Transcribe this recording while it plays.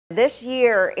This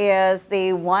year is the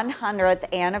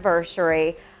 100th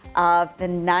anniversary of the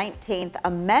 19th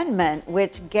Amendment,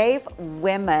 which gave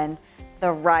women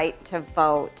the right to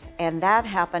vote, and that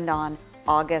happened on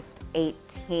August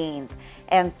 18th.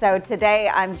 And so today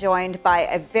I'm joined by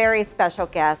a very special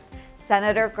guest,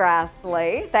 Senator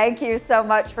Grassley. Thank you so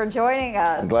much for joining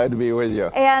us. I'm glad to be with you.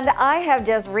 And I have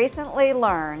just recently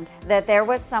learned that there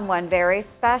was someone very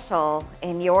special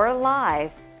in your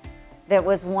life that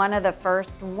was one of the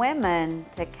first women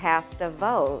to cast a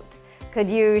vote. Could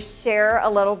you share a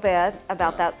little bit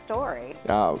about that story?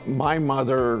 My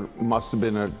mother must have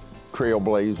been a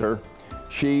trailblazer.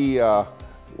 She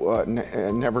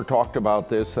never talked about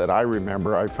this that I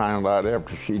remember. I found out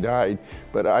after she died.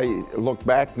 But I look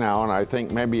back now and I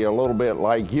think maybe a little bit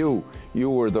like you. You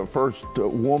were the first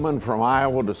woman from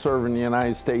Iowa to serve in the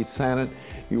United States Senate.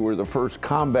 You were the first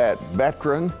combat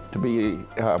veteran to be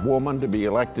a woman to be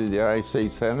elected to the United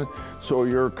States Senate. So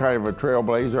you're kind of a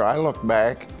trailblazer. I look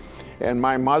back, and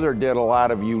my mother did a lot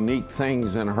of unique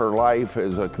things in her life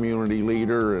as a community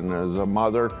leader and as a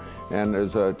mother and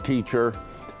as a teacher,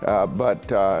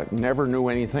 but never knew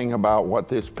anything about what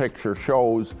this picture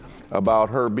shows about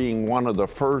her being one of the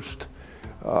first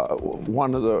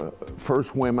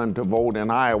women to vote in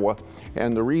Iowa.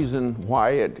 And the reason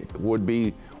why it would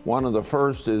be one of the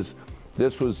first is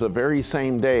this was the very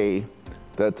same day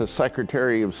that the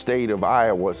Secretary of State of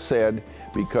Iowa said,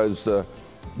 because the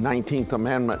 19th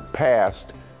Amendment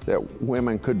passed, that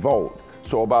women could vote.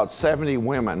 So about 70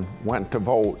 women went to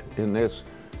vote in this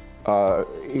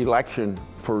election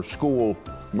for school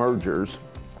mergers,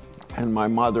 and my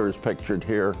mother is pictured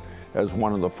here as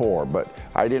one of the four. But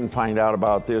I didn't find out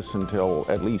about this until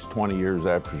at least 20 years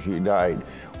after she died,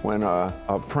 when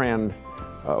a friend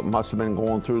must have been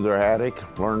going through their attic,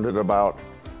 learned it about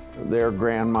their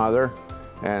grandmother,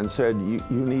 and said, you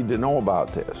need to know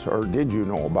about this, or did you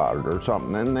know about it, or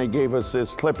something. Then they gave us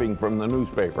this clipping from the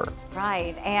newspaper.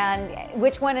 Right, and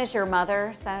which one is your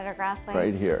mother, Senator Grassley?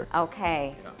 Right here.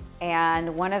 Okay, yeah.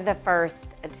 And one of the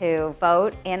first to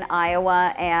vote in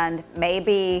Iowa and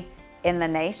maybe in the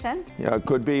nation? Yeah, it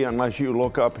could be, unless you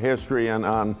look up history and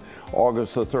on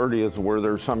August the 30th, where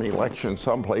there's some election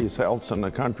someplace else in the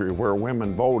country where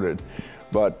women voted.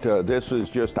 But this is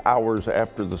just hours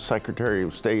after the Secretary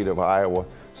of State of Iowa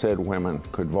said women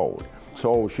could vote.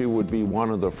 So she would be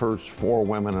one of the first 4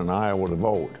 women in Iowa to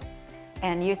vote.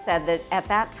 And you said that at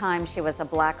that time she was a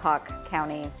Black Hawk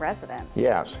County resident.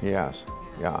 Yes, yes,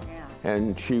 yeah.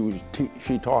 And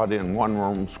she taught in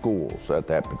one-room schools at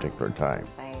that particular time.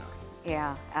 Sakes.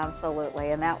 Yeah, absolutely.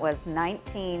 And that was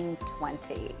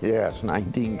 1920. Yes,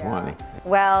 1920. Yeah.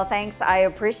 Well, thanks. I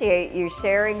appreciate you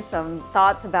sharing some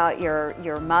thoughts about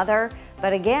your mother.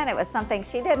 But again, it was something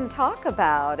she didn't talk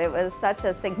about. It was such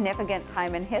a significant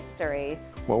time in history.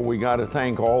 Well, we got to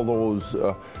thank all those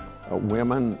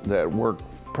women that worked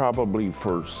probably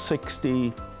for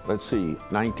 60, let's see,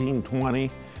 1920.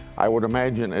 I would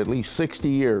imagine at least 60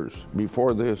 years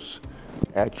before this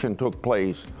action took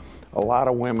place. A lot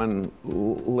of women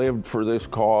lived for this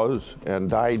cause and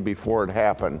died before it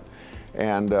happened.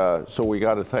 And so we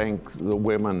got to thank the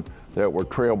women that were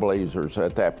trailblazers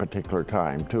at that particular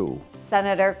time, too.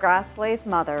 Senator Grassley's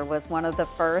mother was one of the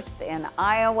first in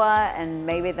Iowa and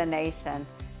maybe the nation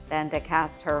then to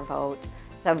cast her vote.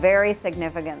 So very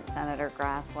significant, Senator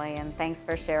Grassley, and thanks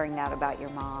for sharing that about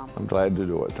your mom. I'm glad to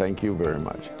do it. Thank you very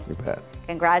much. You bet.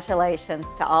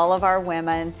 Congratulations to all of our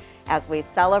women as we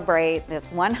celebrate this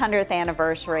 100th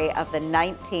anniversary of the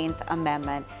 19th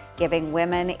Amendment, giving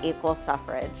women equal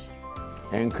suffrage.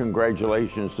 And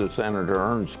congratulations to Senator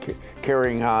Ernst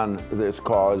carrying on this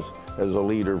cause as a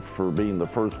leader for being the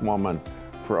first woman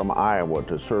from Iowa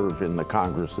to serve in the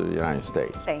Congress of the United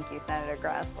States. Thank you, Senator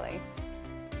Grassley.